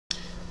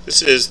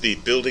This is the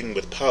Building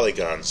with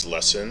Polygons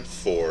lesson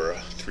for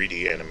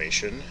 3D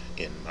animation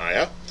in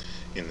Maya.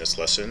 In this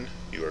lesson,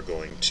 you are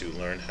going to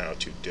learn how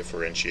to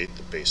differentiate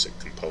the basic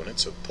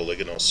components of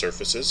polygonal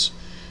surfaces,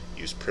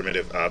 use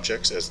primitive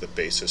objects as the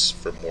basis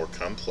for more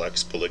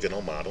complex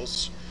polygonal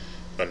models,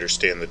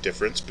 understand the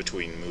difference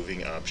between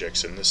moving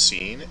objects in the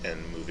scene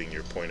and moving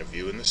your point of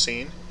view in the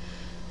scene,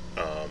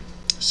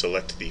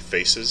 select the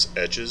faces,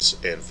 edges,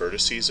 and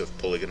vertices of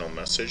polygonal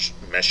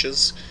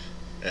meshes.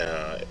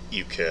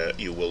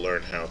 You will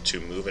learn how to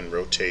move and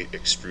rotate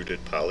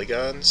extruded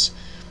polygons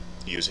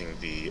using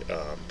the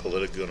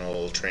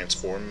polygonal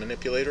transform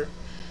manipulator.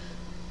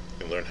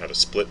 You'll learn how to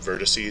split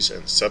vertices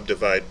and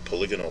subdivide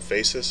polygonal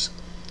faces,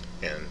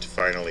 and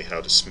finally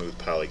how to smooth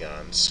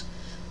polygons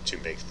to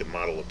make the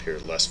model appear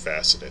less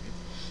faceted.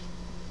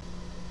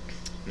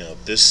 Now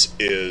this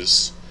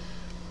is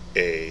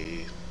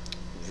a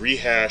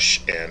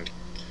rehash and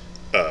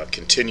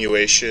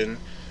continuation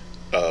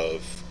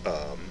of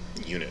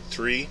Unit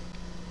 3,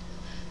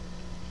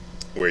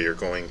 where you're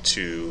going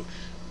to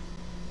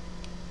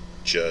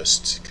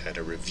just kind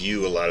of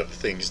review a lot of the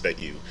things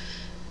that you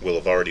will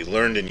have already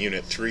learned in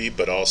Unit 3,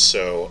 but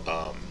also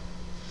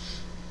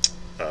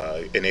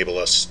enable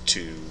us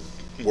to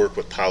work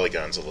with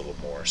polygons a little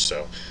more.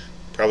 So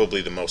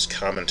probably the most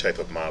common type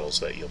of models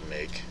that you'll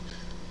make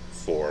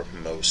for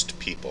most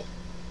people,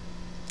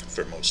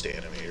 for most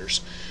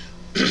animators.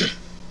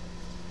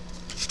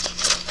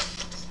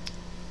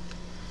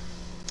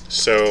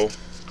 So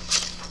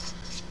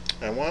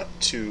I want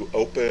to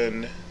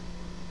open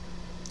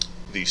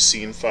the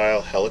scene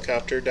file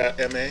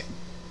helicopter.ma,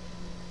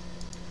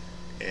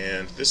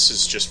 and this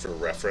is just for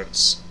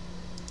reference.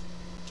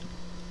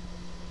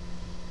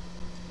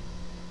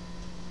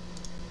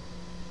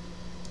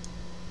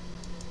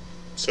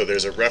 So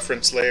there's a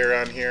reference layer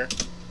on here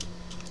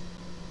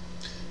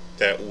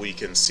that we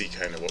can see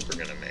kind of what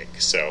we're going to make.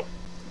 So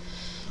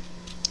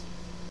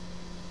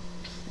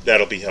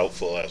that'll be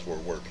helpful as we're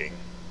working.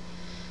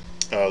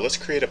 Let's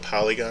create a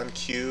polygon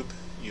cube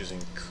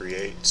using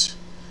create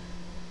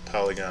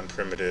polygon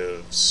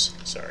primitives,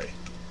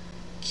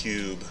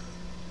 cube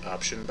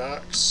option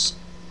box.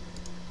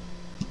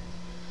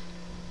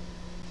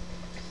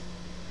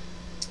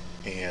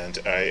 And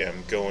I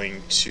am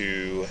going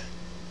to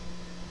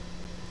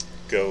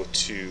go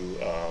to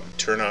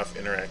turn off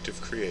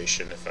interactive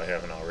creation if I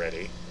haven't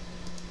already.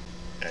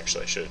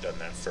 Actually, I should have done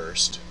that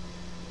first,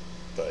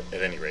 but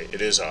at any rate,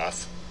 it is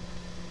off.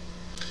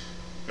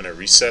 I'm going to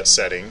reset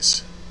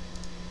settings.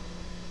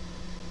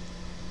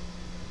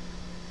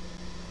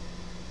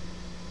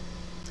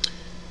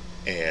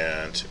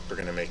 And we're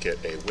going to make it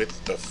a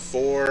width of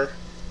 4,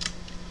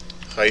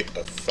 height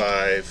of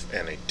 5,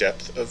 and a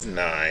depth of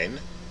 9.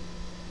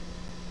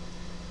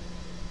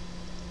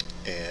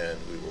 And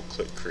we will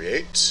click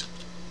create.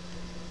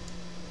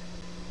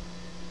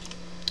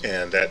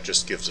 And that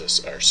just gives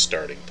us our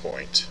starting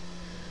point.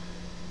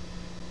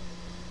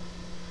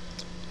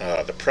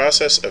 The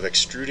process of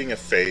extruding a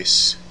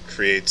face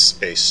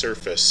creates a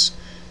surface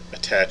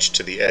attached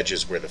to the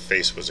edges where the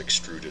face was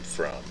extruded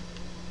from.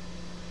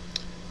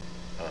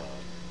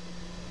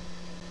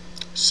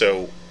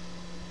 So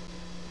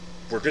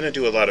we're going to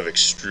do a lot of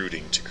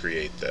extruding to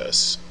create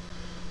this,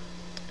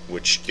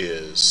 which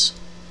is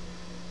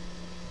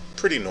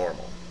pretty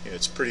normal.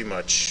 It's pretty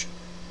much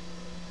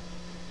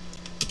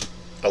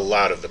a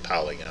lot of the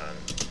polygon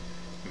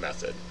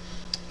method.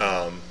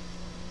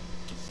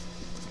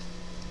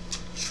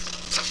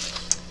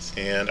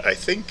 And I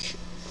think,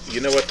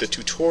 you know what, the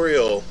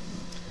tutorial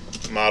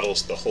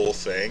models the whole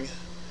thing,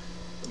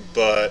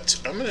 but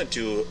I'm going to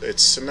do,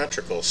 it's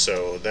symmetrical,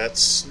 so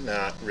that's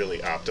not really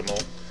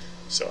optimal.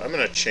 So I'm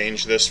going to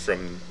change this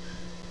from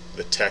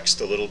the text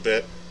a little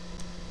bit.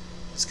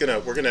 We're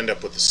going to end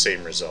up with the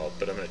same result,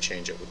 but I'm going to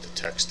change it with the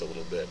text a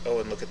little bit. Oh,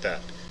 and look at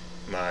that.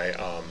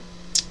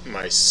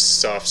 My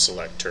soft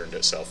select turned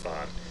itself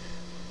on.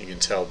 You can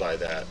tell by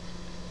that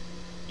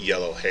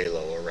yellow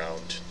halo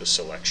around the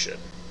selection.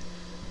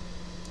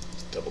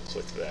 Double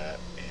click that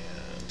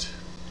and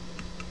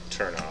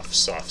turn off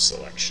soft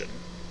selection.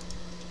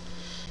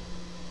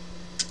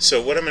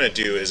 So what I'm going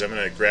to do is I'm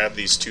going to grab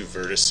these two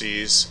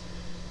vertices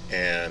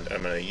and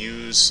I'm going to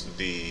use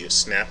the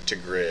snap to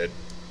grid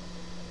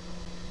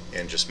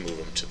and just move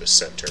them to the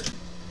center.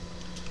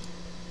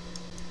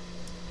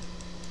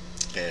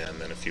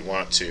 And then if you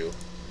want to,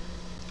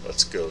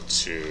 let's go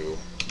to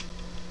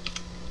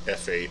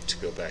F8 to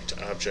go back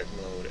to object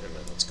mode, and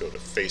then let's go to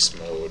face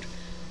mode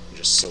and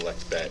just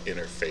select that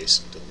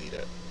interface and delete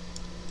it.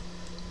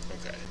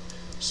 Okay,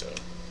 so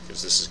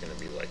because this is going to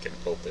be like an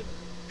open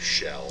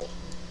shell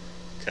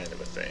kind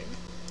of a thing.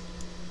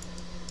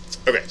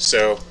 Okay,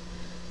 so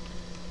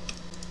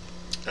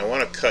I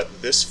want to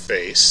cut this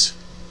face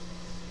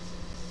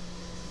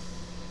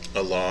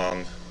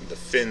along the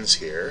fins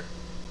here.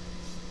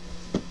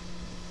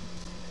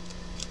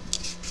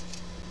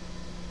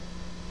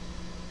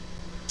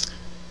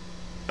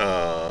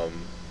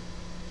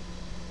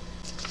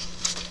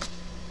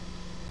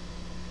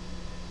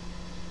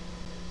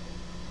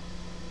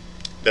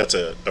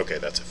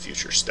 that's a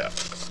future step.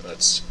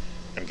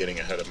 I'm getting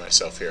ahead of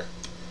myself here.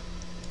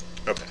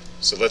 Okay,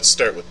 so let's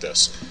start with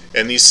this.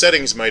 And these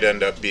settings might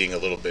end up being a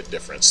little bit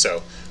different.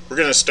 So we're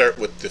going to start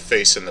with the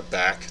face in the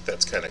back.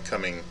 That's kind of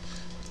coming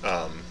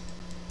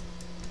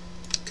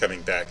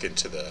back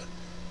into the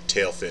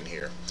tail fin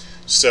here.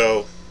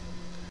 So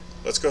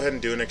let's go ahead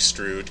and do an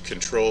extrude.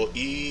 Control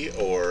E,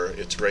 or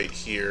it's right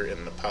here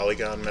in the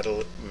polygon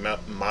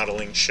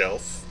modeling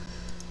shelf,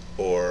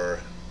 or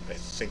I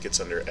think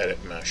it's under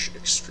Edit Mesh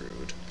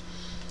Extrude.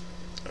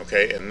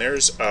 Okay, and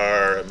there's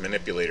our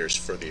manipulators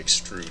for the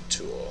extrude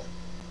tool.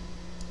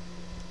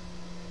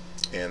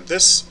 And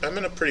this, I'm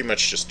going to pretty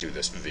much just do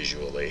this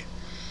visually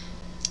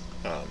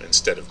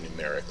instead of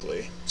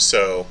numerically.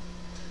 So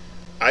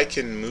I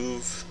can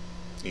move,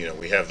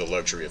 we have the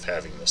luxury of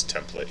having this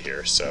template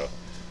here, so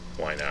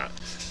why not?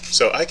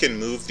 So I can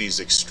move these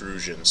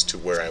extrusions to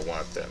where I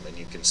want them, and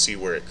you can see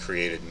where it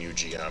created new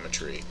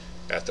geometry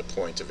at the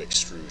point of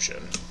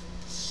extrusion.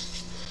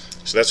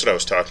 So that's what I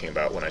was talking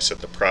about when I said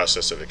the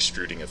process of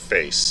extruding a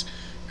face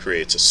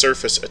creates a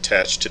surface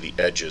attached to the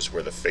edges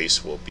where the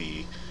face will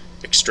be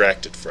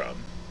extracted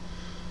from.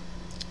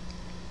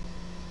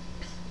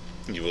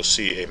 You will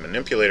see a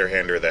manipulator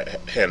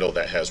handle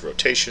that has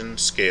rotation,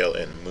 scale,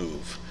 and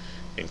move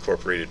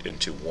incorporated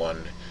into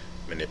one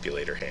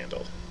manipulator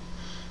handle.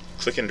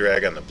 Click and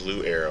drag on the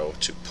blue arrow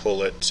to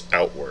pull it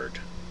outward.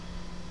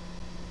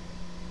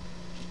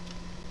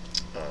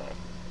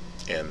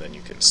 And then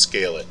you can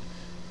scale it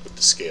with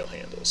the scale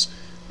handles.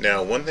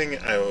 Now, one thing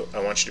I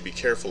want you to be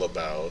careful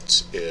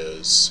about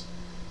is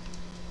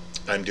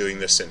I'm doing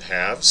this in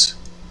halves.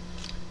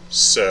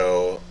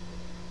 So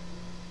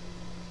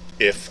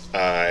if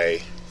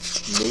I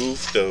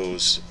move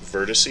those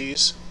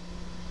vertices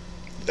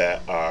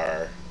that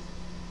are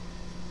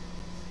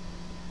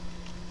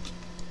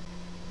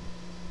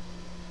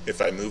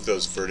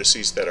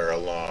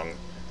along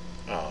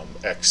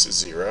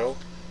x0,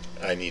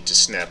 I need to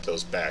snap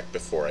those back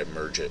before I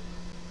merge it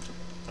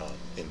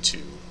into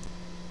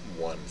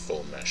one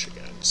full mesh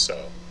again.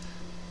 So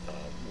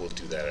we'll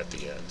do that at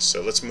the end.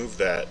 So let's move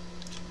that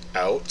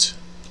out.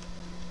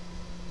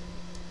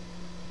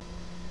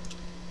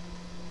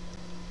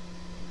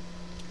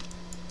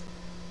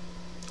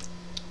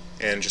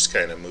 And just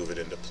kind of move it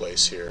into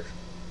place here.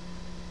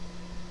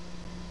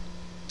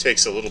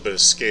 Takes a little bit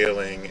of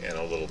scaling and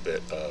a little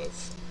bit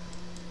of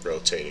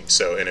rotating.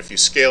 So, and if you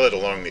scale it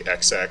along the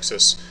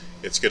x-axis,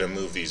 it's going to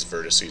move these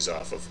vertices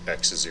off of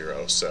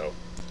x0.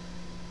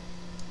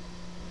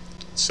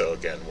 So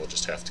again, we'll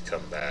just have to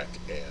come back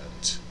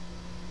and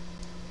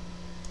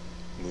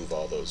move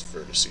all those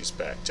vertices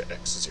back to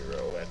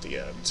x0 at the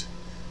end.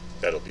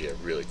 That'll be a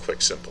really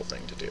quick, simple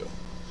thing to do.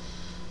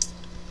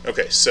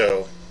 Okay,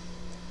 so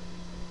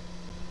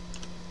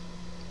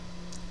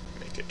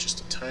make it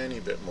just a tiny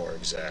bit more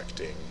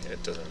exacting.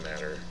 It doesn't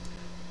matter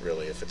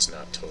really if it's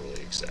not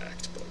totally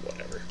exact, but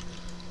whatever.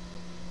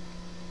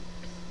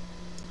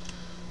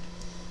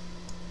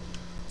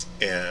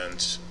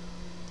 And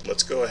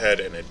let's go ahead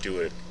and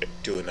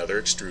do another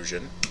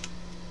extrusion.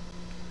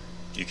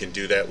 You can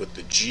do that with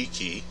the G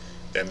key.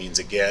 That means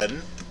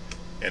again,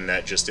 and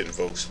that just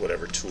invokes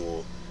whatever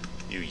tool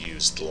you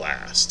used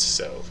last.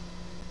 So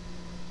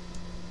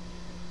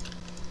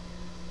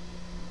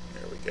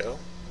there we go.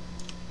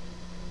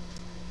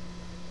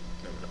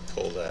 I'm going to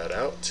pull that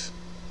out.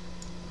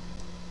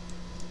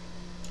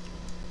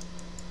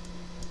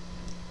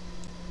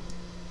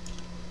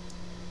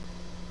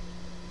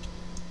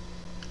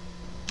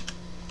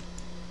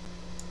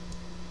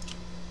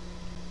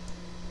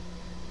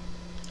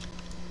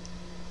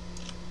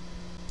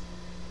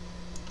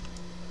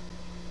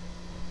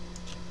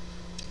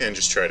 And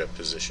just try to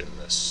position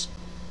this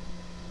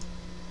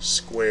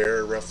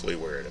square roughly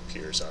where it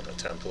appears on the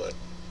template.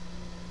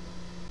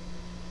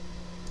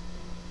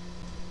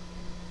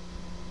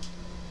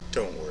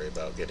 Don't worry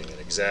about getting it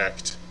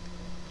exact.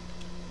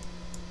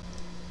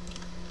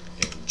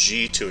 And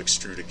G to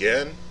extrude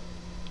again.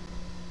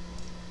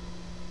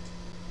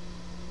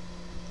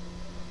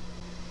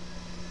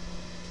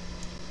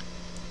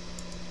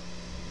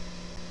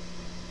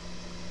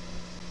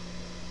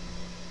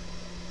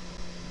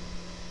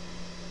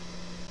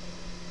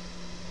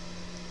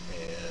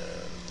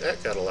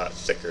 That got a lot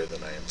thicker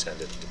than I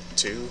intended it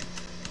to.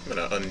 I'm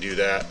going to undo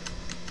that.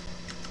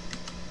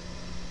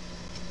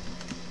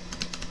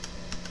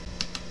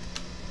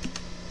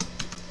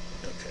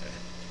 Okay.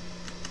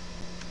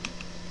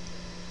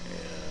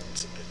 And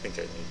I think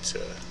I need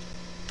to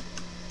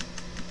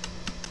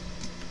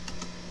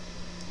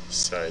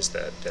size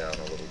that down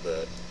a little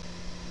bit.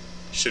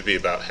 Should be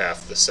about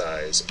half the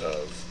size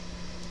of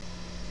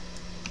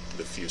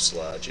the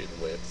fuselage in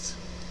width.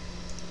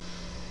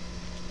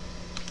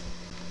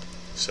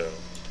 So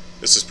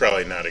this is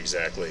probably not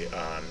exactly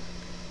on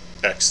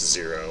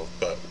x0,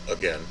 but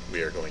again,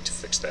 we are going to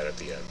fix that at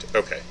the end.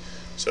 Okay,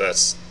 so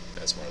that's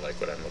more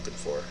like what I'm looking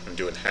for. I'm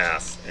doing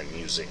half and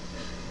using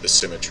the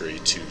symmetry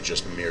to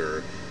just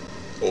mirror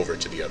over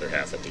to the other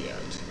half at the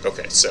end.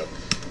 Okay, so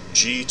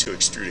G to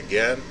extrude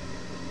again,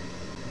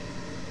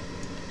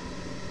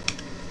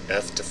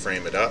 F to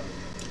frame it up.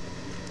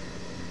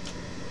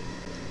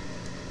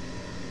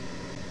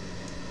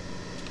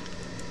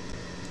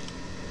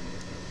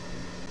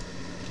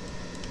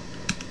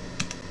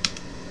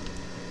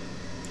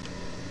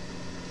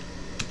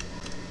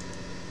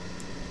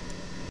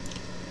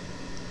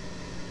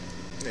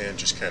 And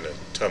just kind of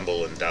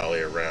tumble and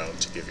dolly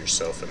around to give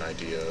yourself an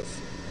idea of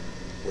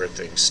where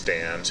things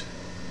stand.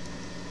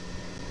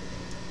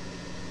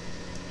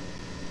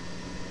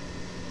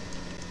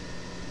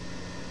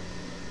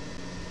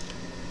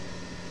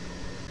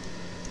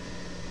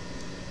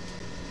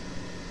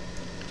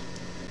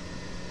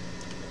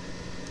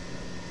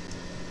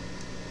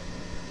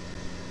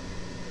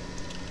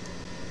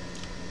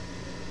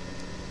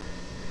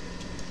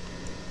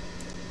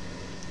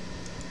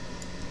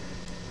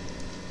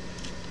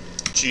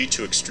 G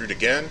to extrude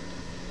again,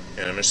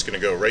 and I'm just going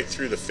to go right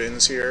through the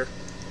fins here,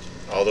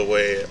 all the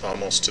way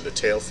almost to the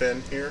tail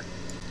fin here.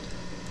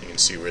 You can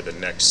see where the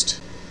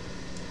next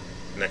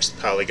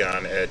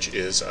polygon edge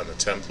is on the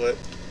template.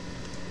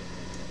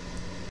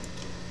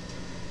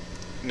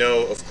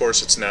 No, of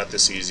course it's not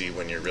this easy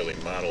when you're really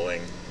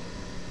modeling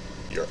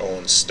your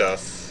own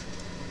stuff.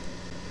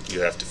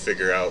 You have to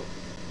figure out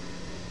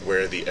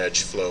where the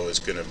edge flow is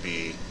going to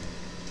be.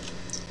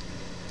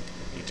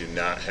 You do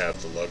not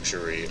have the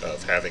luxury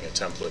of having a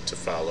template to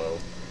follow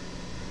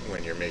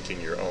when you're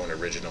making your own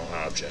original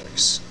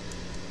objects.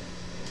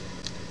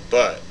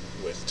 But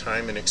with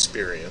time and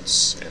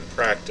experience and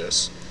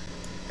practice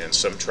and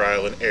some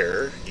trial and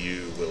error,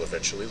 you will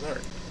eventually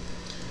learn.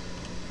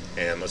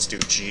 And let's do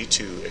G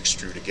to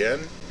extrude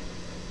again.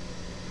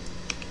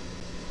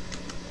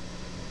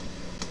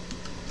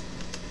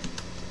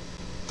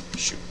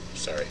 Shoot,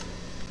 sorry.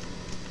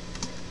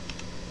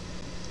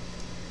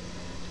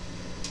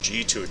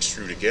 G to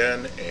extrude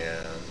again,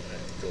 and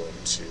I'm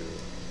going to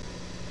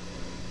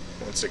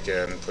once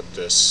again put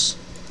this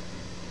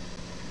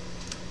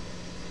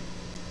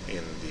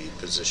in the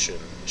position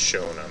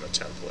shown on the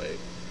template.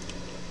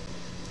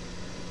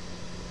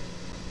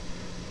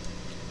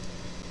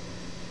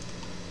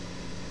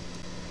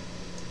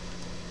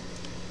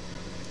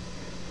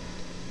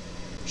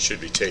 Should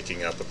be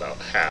taking up about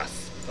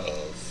half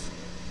of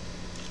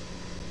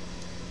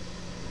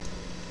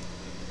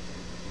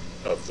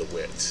the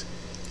width,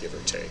 give or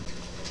take.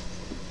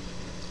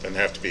 Doesn't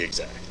have to be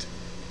exact.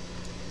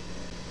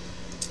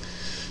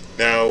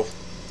 Now,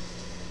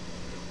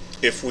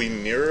 if we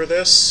mirror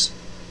this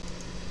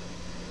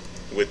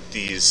with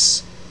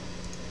these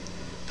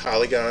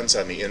polygons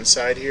on the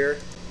inside here,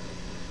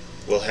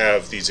 we'll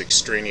have these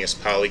extraneous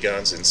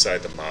polygons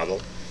inside the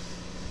model,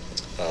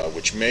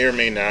 which may or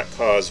may not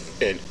cause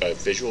a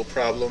visual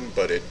problem,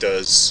 but it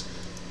does.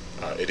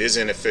 It is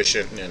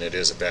inefficient and it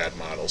is a bad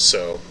model.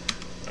 So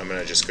I'm going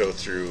to just go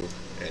through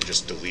and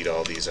just delete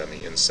all these on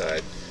the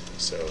inside.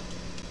 So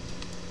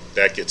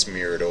that gets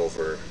mirrored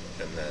over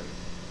and then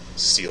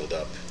sealed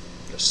up.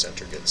 The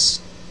center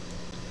gets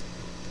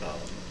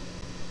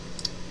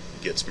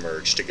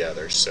merged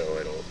together, so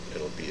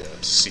it'll be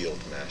a sealed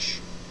mesh.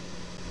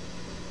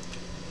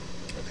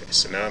 Okay,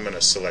 so now I'm going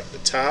to select the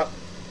top.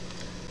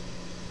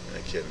 I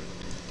can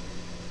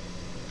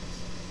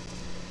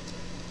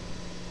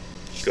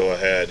go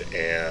ahead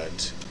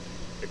and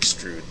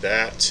extrude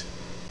that.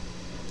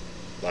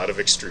 A lot of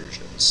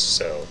extrusions,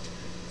 so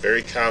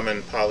very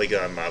common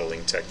polygon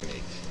modeling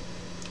technique.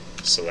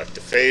 Select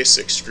a face,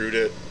 extrude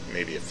it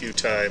maybe a few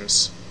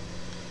times,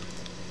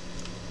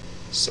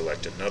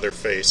 select another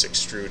face,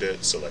 extrude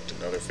it, select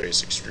another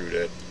face, extrude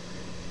it,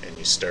 and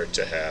you start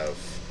to have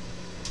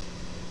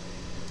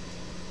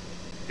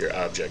your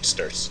object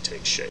starts to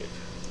take shape.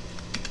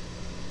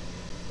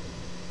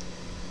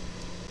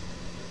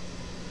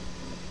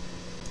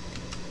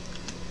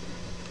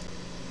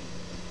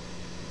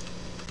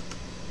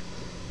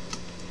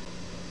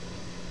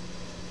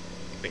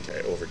 I think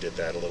I overdid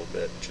that a little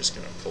bit. Just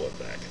going to pull it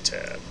back a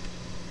tad.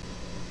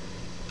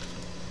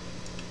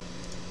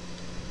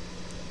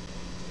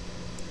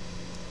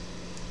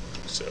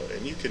 So,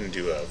 and you can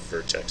do a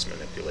vertex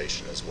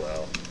manipulation as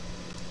well.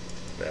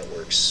 That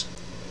works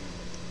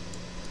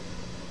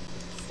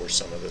for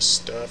some of this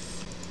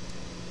stuff.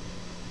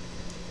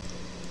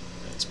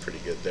 That's pretty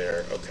good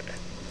there. Okay.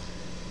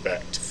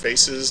 Back to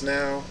faces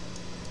now.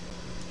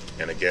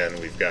 And again,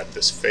 we've got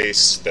this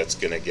face that's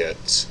going to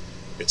get,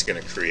 it's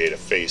going to create a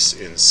face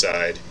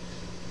inside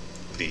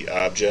the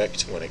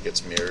object when it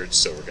gets mirrored,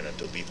 so we're going to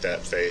delete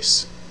that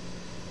face.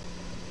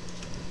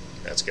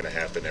 That's going to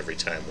happen every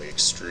time we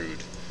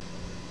extrude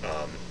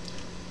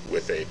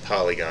with a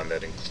polygon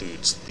that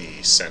includes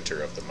the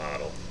center of the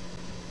model.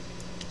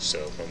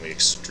 So when we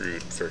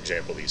extrude, for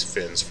example, these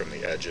fins from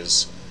the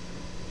edges,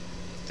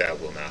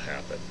 that will not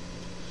happen.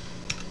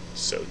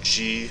 So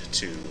G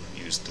to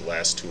use the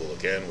last tool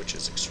again, which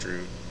is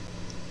extrude.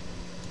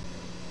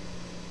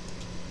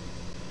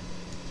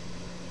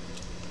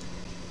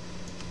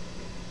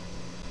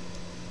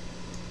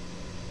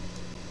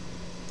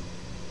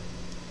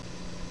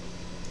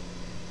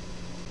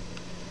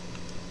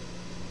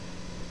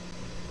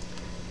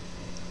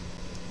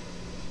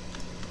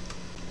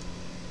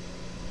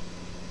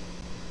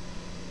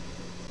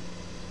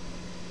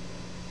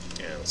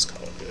 let's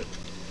call it good.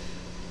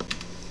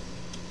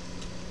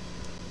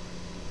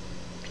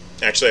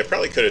 Actually, I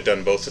probably could have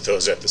done both of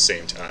those at the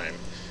same time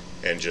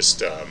and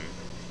just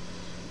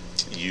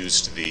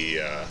used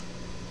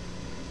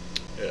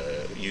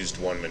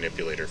one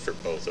manipulator for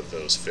both of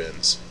those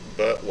fins,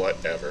 but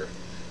whatever.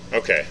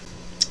 Okay.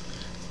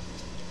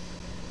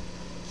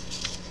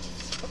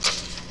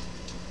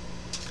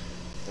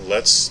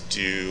 Let's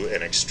do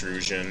an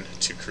extrusion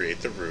to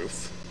create the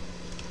roof.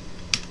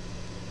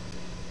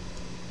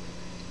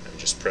 I'm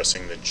just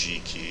pressing the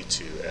G key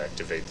to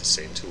activate the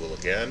same tool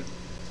again,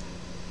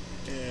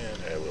 and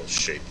I will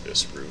shape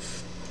this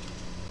roof.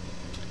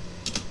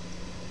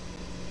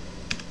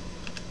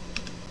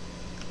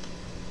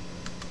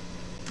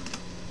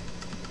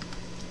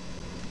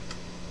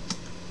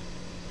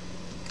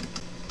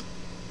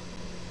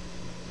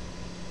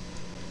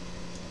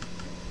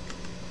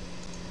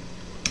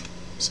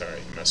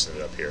 Sorry, messing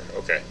it up here.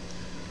 Okay,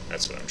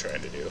 that's what I'm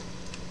trying to do.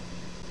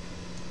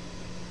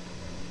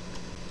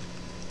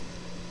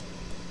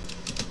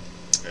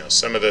 Now,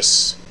 some of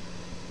this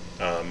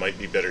might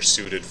be better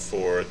suited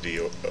for the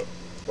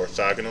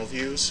orthogonal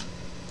views.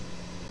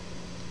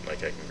 Like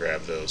I can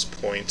grab those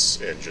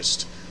points and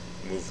just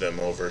move them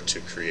over to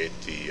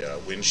create the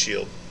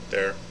windshield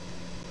there,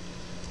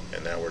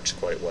 and that works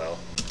quite well.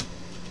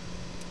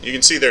 You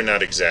can see they're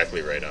not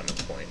exactly right on the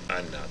point.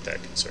 I'm not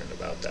that concerned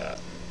about that.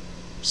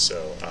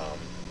 So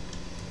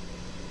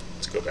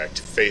let's go back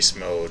to face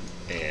mode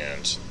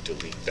and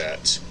delete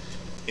that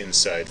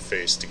inside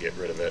face to get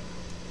rid of it.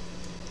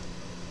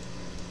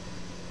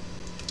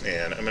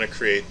 And I'm going to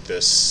create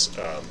this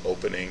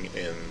opening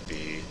in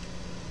the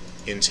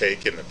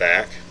intake in the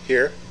back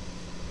here.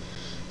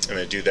 I'm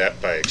going to do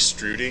that by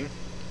extruding,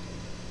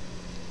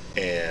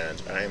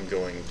 and I'm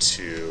going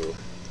to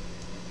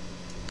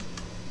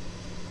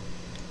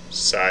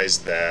size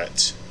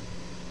that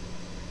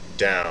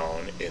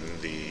down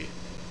in the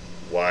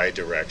Y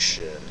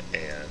direction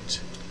and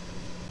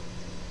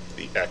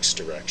the X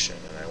direction,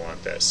 and I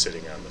want that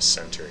sitting on the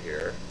center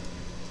here.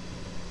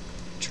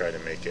 Try to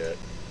make it,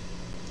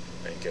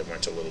 I think it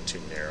went a little too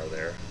narrow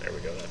there. There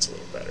we go, that's a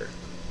little better.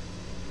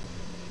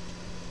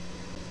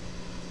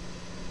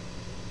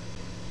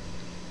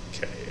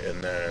 Okay,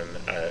 and then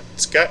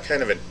it's got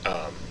kind of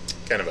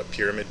a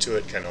pyramid to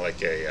it, kind of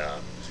like a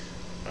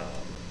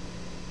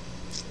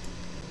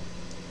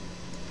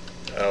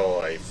oh,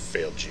 I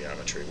failed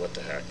geometry. What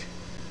the heck?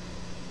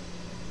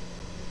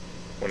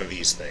 One of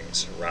these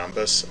things.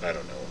 Rhombus? I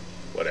don't know.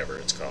 Whatever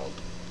it's called.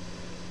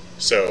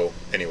 So,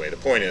 anyway, the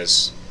point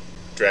is,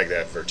 drag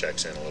that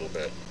vertex in a little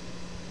bit.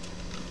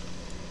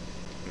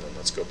 And then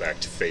let's go back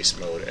to face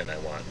mode, and I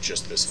want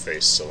just this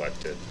face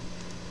selected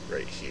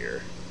right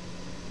here.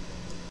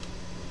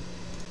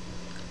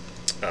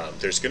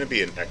 There's going to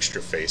be an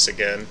extra face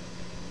again,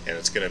 and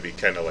it's going to be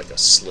kind of like a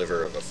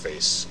sliver of a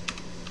face.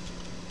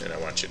 And I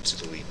want you to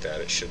delete that.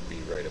 It should be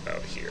right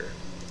about here.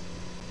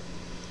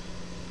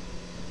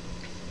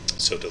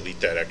 So delete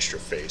that extra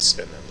face,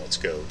 and then let's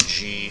go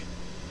G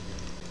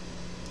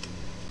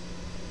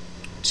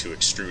to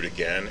extrude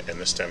again, and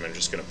this time I'm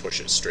just going to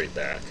push it straight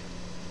back.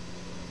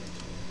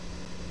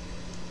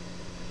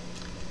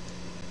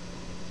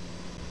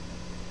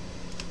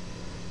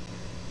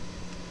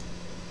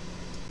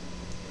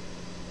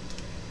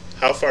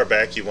 How far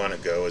back you want to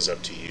go is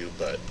up to you,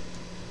 but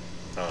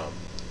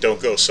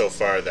don't go so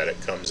far that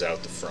it comes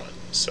out the front.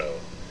 So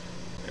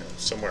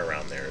somewhere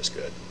around there is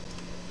good.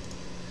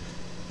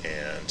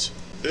 And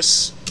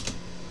this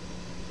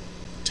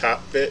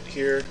top bit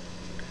here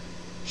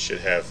should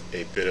have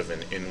a bit of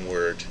an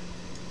inward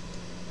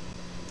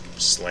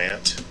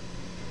slant.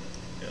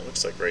 And it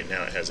looks like right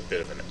now it has a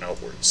bit of an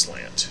outward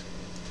slant.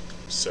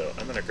 So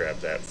I'm going to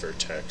grab that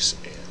vertex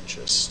and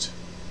just...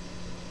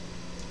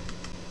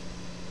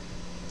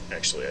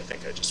 Actually, I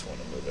think I just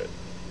want to move it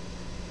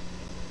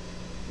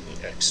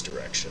in the X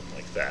direction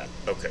like that.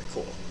 Okay,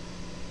 cool.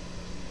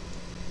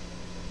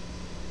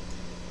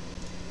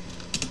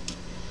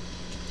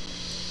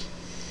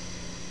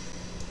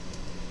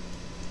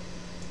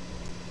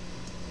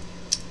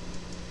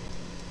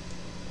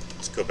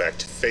 Let's go back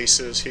to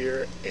faces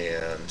here,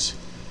 and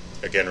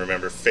again,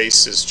 remember,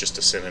 face is just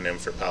a synonym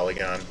for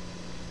polygon.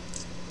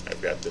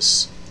 I've got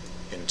this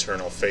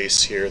internal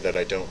face here that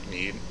I don't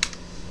need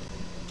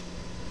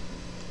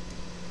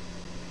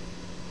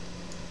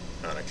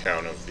on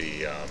account of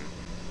the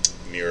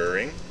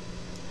mirroring.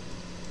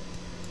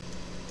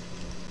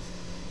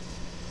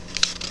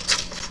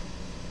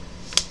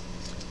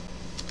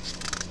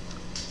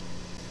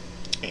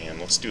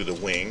 And let's do the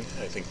wing.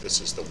 I think this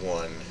is the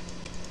one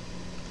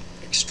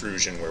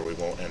extrusion where we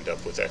won't end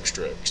up with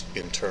extra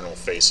internal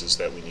faces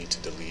that we need to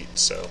delete.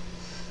 So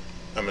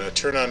I'm going to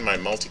turn on my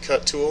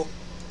multi-cut tool.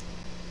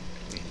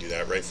 You can do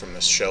that right from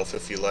this shelf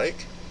if you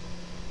like.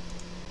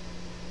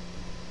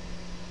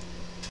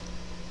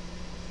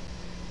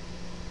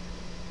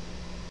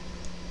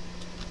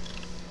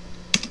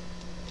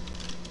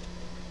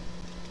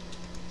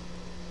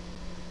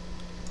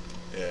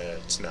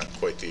 It's not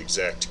quite the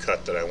exact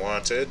cut that I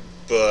wanted,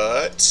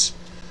 but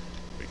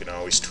we can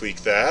always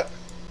tweak that.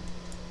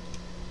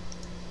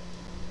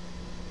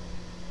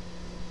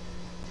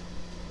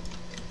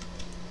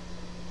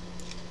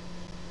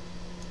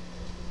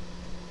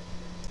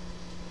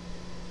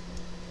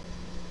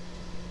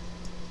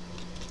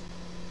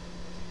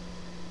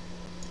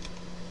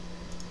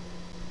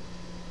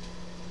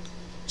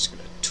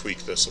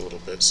 tweak this a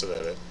little bit so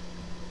that it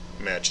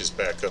matches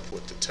back up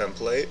with the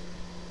template.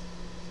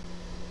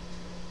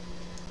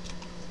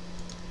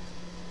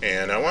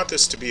 And I want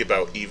this to be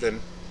about even,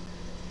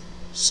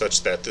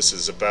 such that this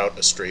is about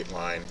a straight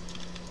line.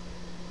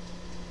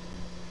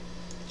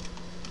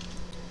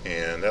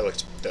 And that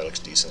looks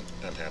decent.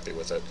 I'm happy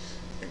with it.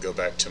 And go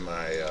back to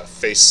my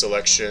face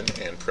selection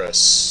and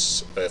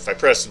press, if I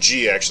press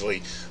G,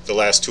 actually the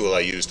last tool I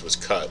used was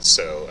cut,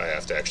 so I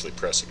have to actually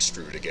press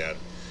extrude again.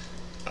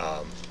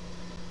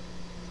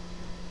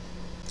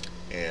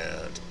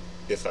 And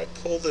if I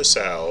pull this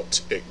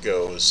out, it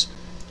goes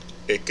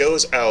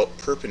out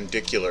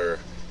perpendicular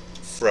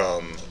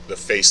from the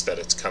face that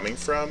it's coming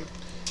from,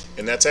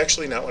 and that's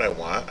actually not what I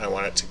want. I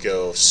want it to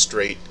go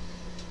straight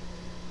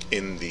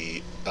in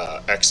the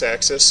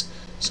x-axis.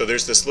 So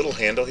there's this little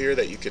handle here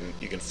that you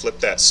can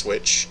flip that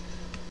switch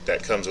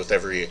that comes with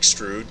every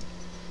extrude,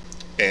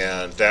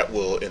 and that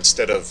will,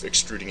 instead of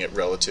extruding it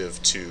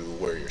relative to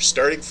where you're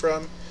starting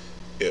from,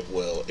 it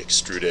will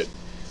extrude it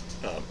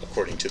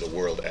according to the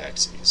world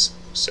axes.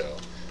 So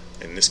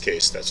in this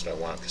case, that's what I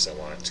want, because I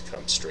want it to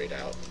come straight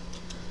out.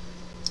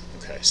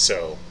 Okay,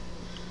 so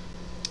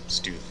let's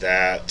do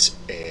that,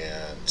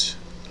 and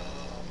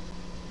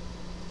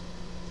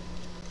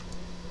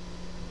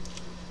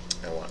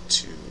I want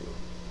to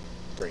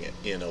bring it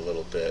in a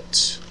little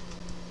bit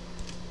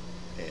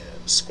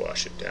and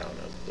squash it down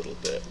a little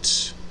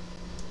bit.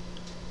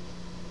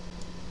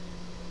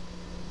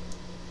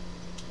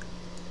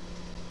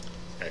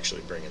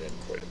 Actually bring it in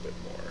quite a bit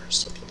more,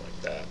 something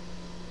like that.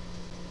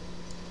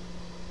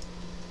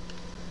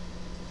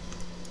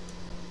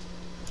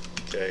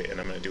 Okay, and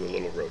I'm going to do a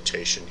little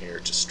rotation here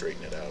to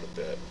straighten it out a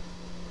bit.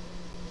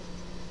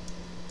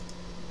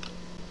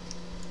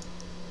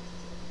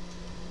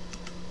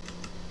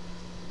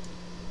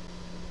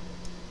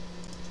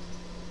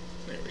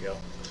 There we go.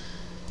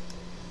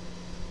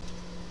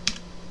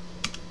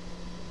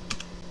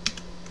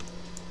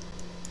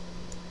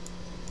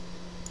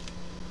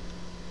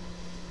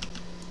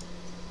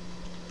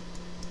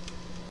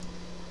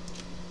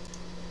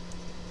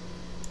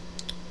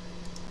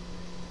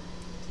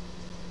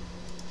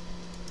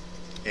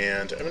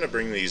 And I'm going to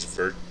bring these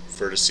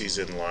vertices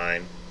in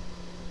line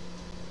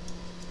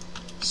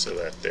so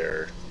that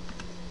they're,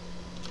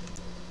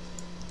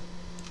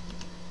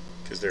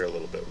 because they're a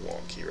little bit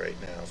wonky right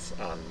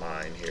now on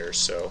mine here,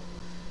 so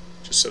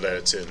just so that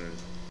it's in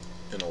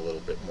a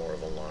little bit more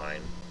of a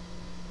line.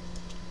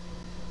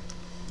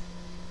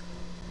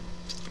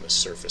 And the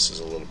surface is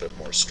a little bit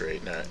more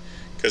straight,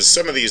 because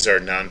some of these are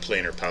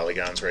non-planar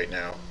polygons right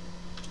now,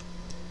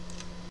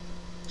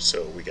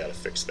 so we got to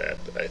fix that.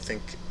 But I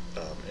think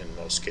in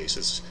most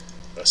cases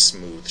a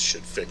smooth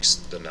should fix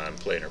the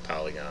non-planar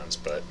polygons,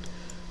 but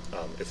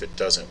if it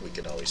doesn't, we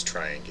can always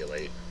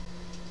triangulate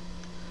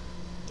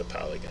the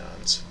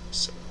polygons.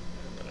 So,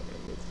 and then I'm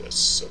going to move this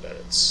so that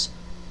it's,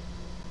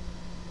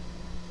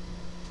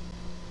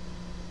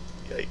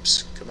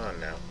 yipes, come on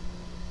now.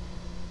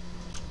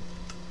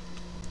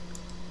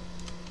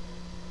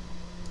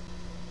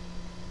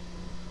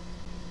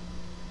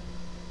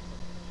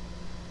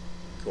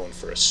 Going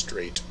for a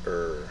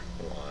straighter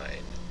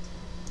line.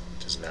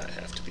 Does not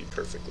have to be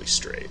perfectly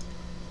straight.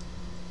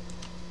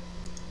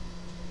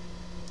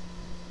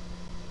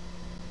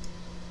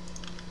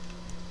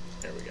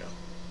 There we go.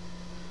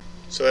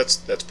 So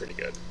that's pretty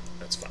good.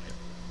 That's fine.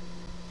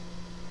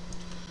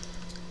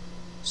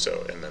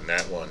 So, and then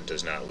that one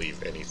does not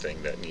leave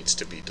anything that needs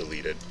to be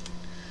deleted.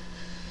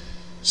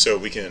 So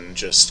we can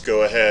just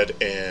go ahead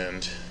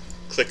and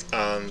click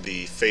on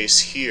the face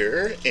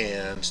here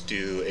and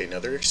do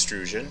another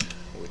extrusion,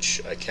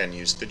 which I can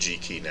use the G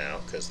key now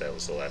because that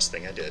was the last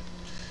thing I did.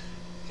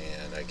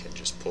 And I can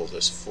just pull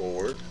this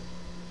forward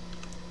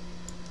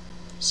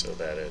so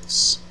that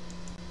it's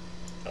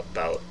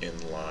about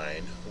in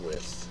line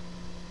with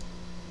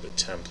the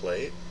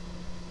template.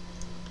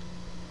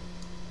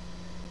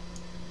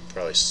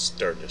 Probably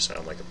starting to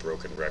sound like a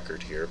broken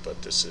record here,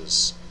 but this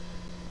is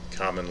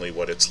commonly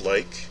what it's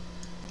like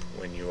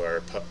when you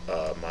are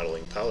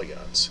modeling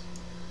polygons.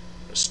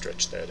 I'm going to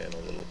stretch that in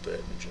a little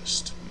bit and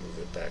just move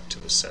it back to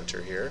the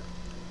center here.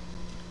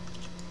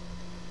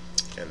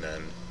 And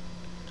then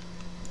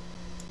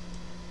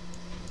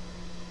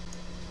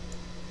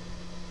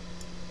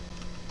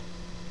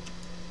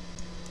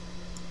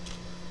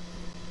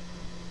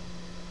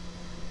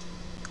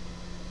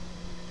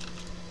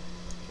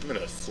I'm going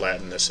to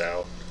flatten this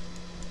out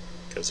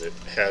because it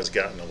has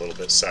gotten a little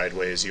bit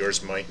sideways.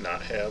 Yours might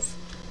not have.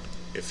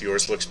 If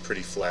yours looks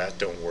pretty flat,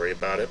 don't worry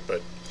about it,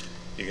 but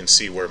you can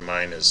see where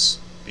mine is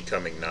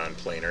becoming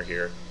non-planar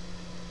here.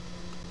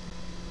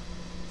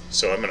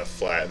 So I'm going to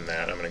flatten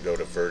that. I'm going to go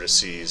to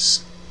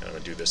vertices, and I'm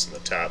going to do this in the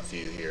top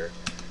view here.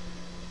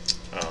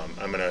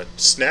 I'm going to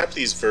snap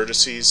these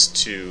vertices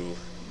to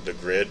the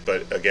grid,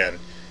 but again,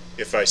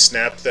 if I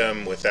snap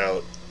them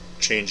without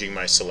changing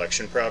my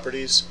selection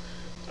properties,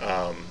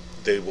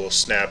 they will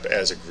snap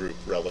as a group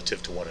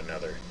relative to one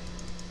another.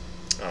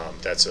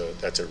 That's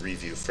a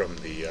review from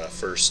the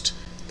first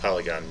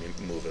polygon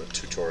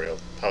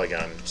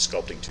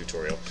sculpting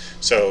tutorial.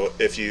 So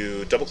if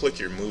you double click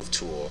your move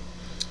tool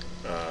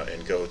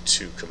and go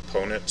to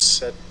component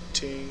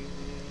settings,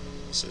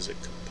 is it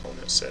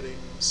component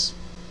settings?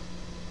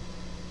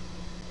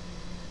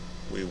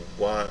 We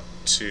want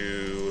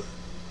to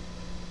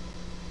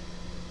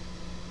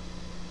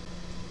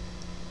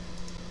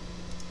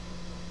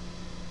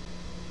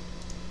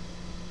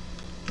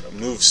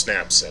move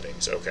snap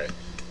settings. Okay,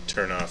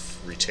 turn off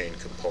retain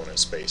component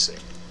spacing,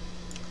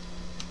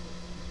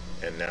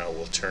 and now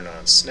we'll turn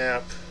on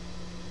snap,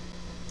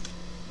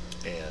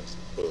 and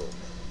boom,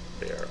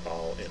 they are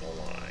all in a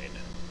line.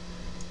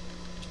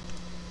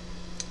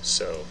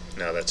 So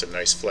now that's a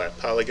nice flat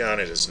polygon.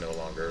 It is no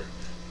longer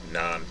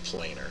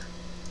non-planar.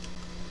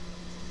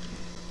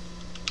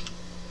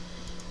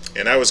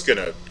 And I was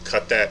gonna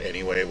cut that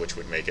anyway, which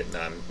would make it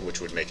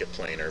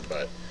planar,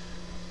 but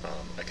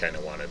I kind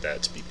of wanted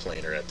that to be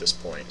planar at this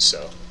point.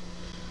 So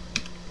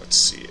let's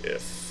see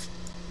if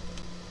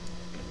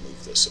I'll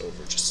move this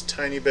over just a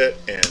tiny bit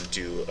and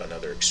do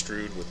another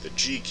extrude with the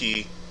G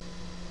key.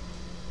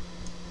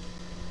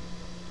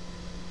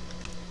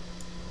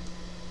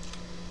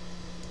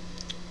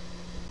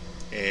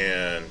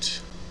 And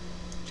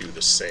do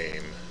the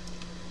same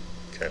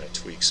kind of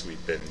tweaks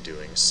we've been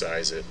doing.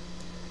 Size it,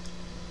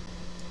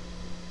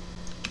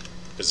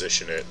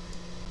 position it,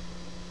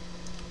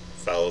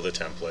 follow the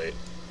template.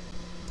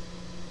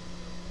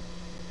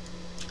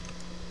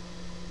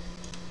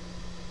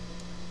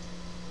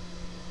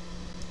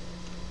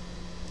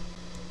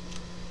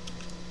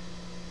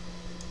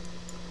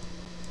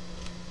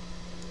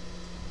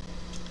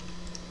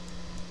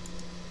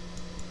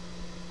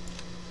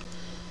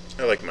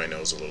 I like my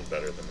nose a little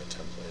better than the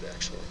template,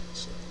 actually,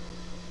 so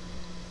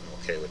I'm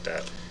okay with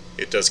that.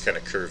 It does kind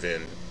of curve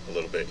in a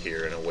little bit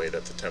here in a way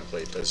that the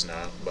template does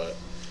not, but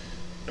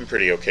I'm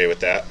pretty okay with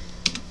that.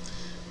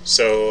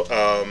 So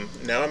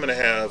now I'm going to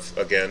have,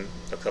 again,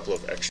 a couple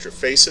of extra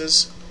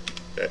faces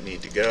that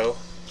need to go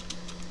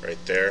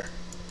right there.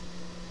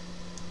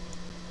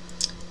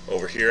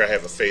 Over here I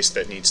have a face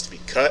that needs to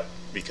be cut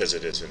because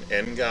it is an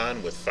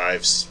n-gon with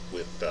five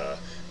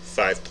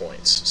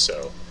points.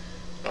 So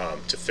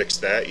to fix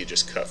that, you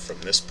just cut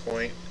from this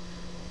point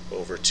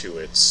over to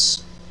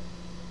its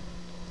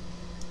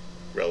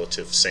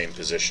relative same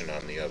position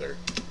on the other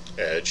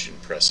edge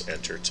and press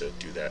enter to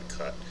do that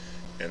cut.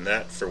 And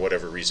that, for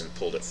whatever reason,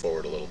 pulled it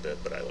forward a little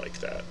bit, but I like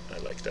that. I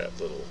like that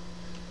little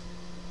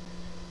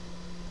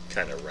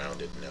kind of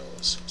rounded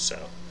nose.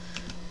 So,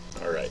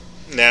 alright.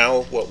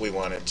 Now what we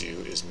want to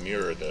do is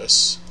mirror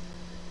this.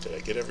 Did I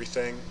get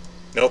everything?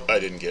 Nope, I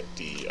didn't get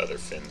the other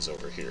fins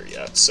over here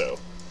yet, so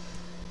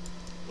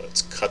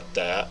let's cut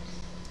that.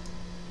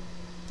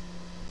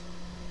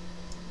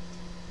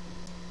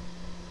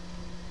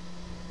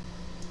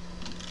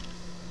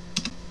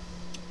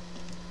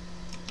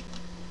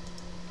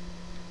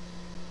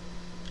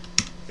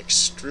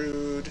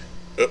 Extrude.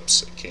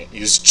 Oops, I can't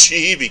use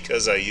G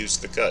because I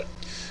used the cut.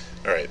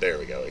 Alright, there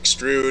we go.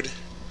 Extrude.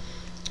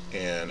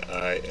 And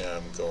I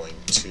am going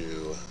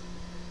to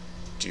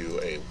do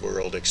a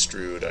world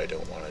extrude. I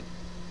don't want to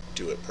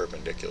do it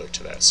perpendicular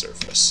to that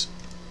surface.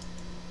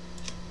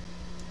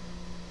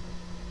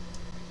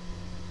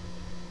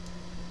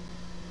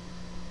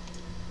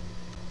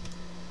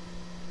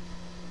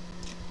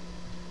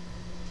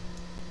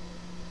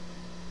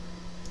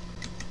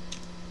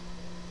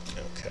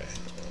 Okay,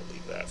 I'll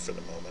leave that for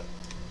the moment.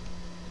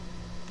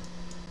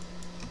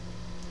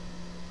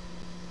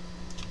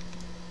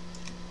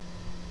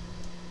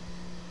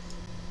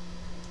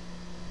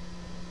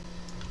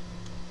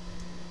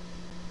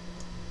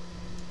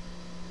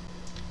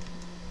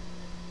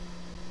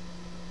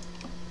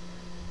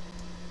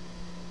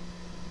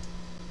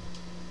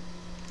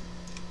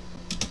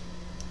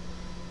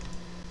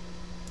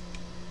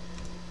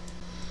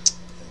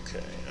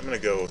 Okay, I'm going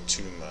to go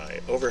to my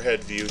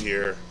overhead view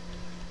here,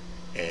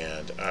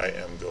 and I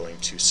am going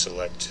to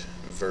select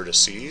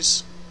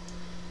vertices.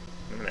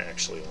 I'm going to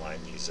actually line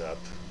these up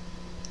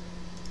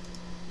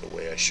the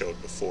way I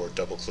showed before.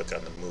 Double click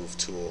on the move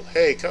tool.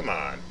 Hey, come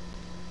on!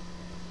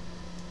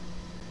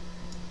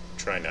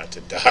 Try not to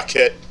dock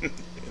it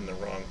in the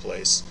wrong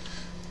place.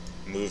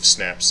 Move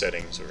snap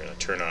settings. We're going to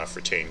turn off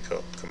retain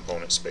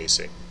component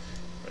spacing.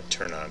 I'm going to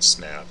turn on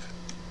snap,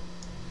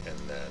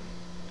 and then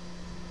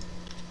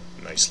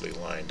nicely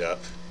lined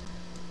up.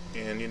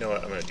 And you know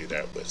what? I'm going to do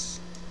that with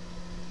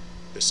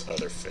this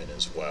other fin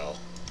as well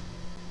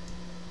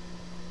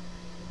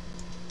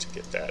to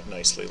get that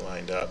nicely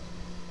lined up.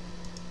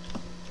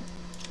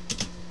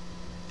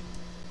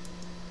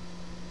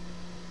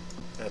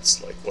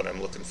 That's like what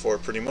I'm looking for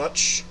pretty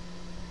much.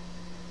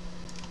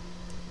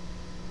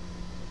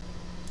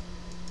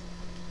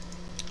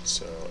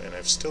 So, and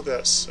I've still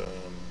got some,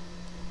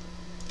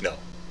 no,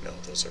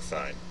 those are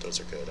fine. Those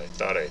are good. I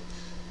thought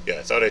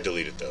I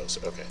deleted those.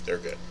 Okay, they're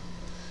good.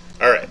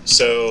 Alright,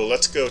 so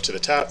let's go to the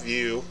top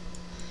view,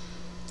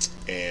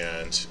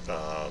 and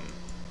I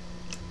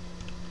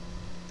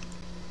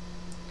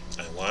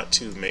want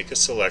to make a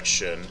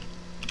selection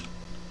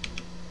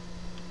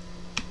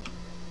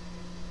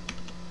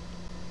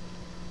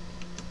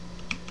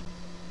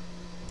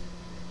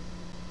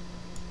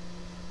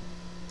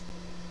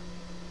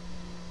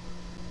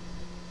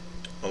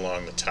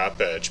along the top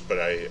edge, but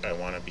I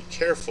want to be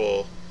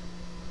careful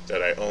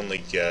that I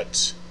only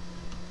get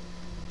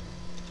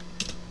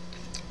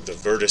the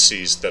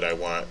vertices that I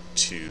want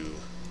to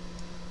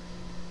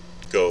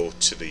go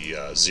to the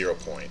 0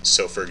 point.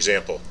 So for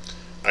example,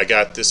 I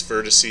got this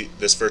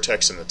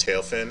vertex in the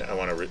tail fin. I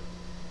want to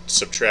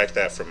subtract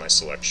that from my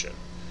selection.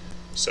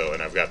 So,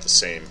 and I've got the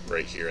same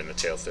right here in the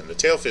tail fin. The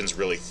tail fin's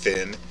really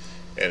thin,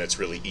 and it's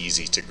really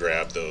easy to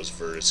grab those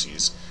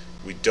vertices.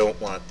 We don't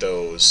want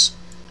those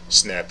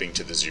snapping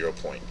to the 0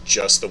 point,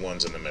 just the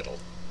ones in the middle.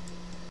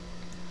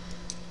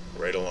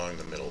 Right along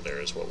the middle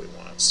there is what we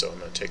want. So I'm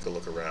going to take a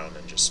look around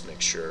and just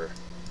make sure.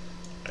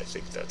 I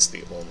think that's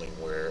the only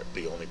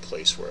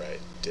place where I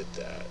did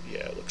that.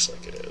 Yeah, it looks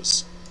like it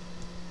is.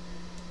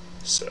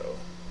 So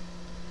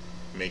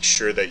make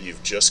sure that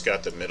you've just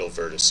got the middle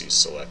vertices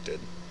selected.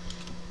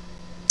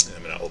 And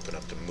I'm going to open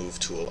up the Move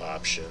Tool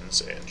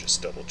options and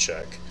just double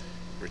check.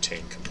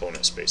 Retain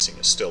component spacing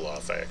is still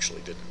off. I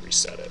actually didn't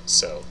reset it.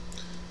 So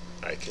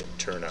I can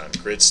turn on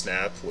Grid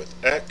Snap with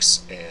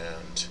X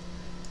and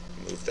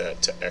move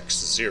that to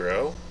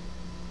X0.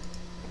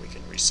 We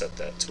can reset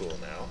that tool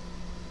now.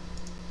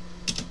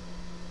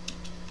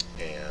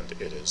 And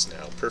it is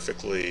now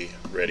perfectly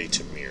ready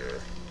to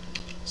mirror.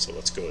 So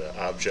let's go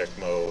to Object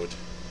Mode,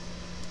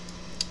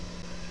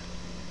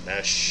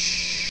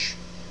 Mesh,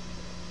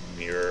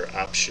 Mirror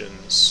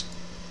Options,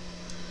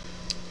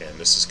 and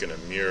this is going to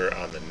mirror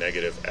on the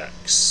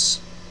 -X.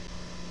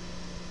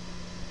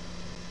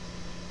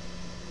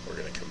 We're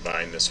going to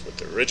combine this with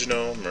the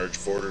original,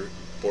 merge border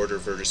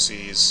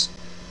vertices.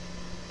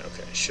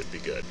 Okay, should be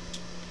good.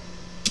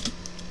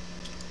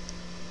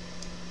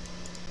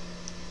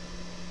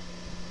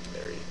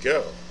 There you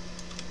go.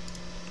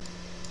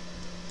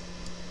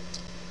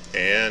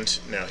 And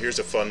now here's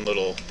a fun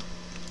little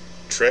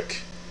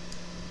trick.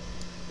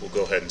 We'll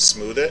go ahead and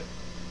smooth it.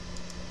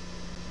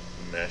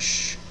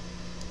 Mesh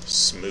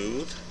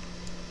smooth.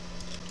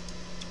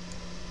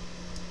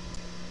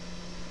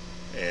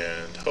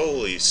 And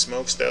holy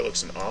smokes, that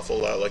looks an awful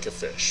lot like a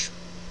fish.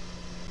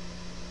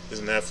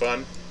 Isn't that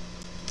fun?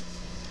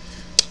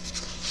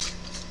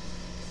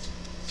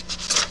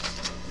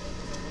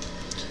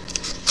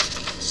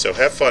 So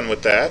have fun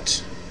with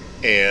that,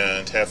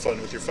 and have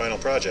fun with your final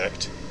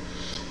project.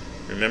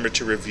 Remember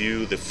to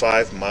review the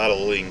 5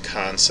 modeling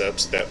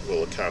concepts that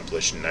will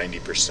accomplish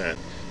 90%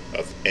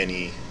 of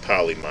any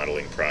poly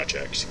modeling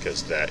project,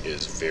 because that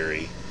is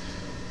very,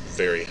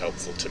 very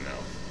helpful to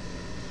know.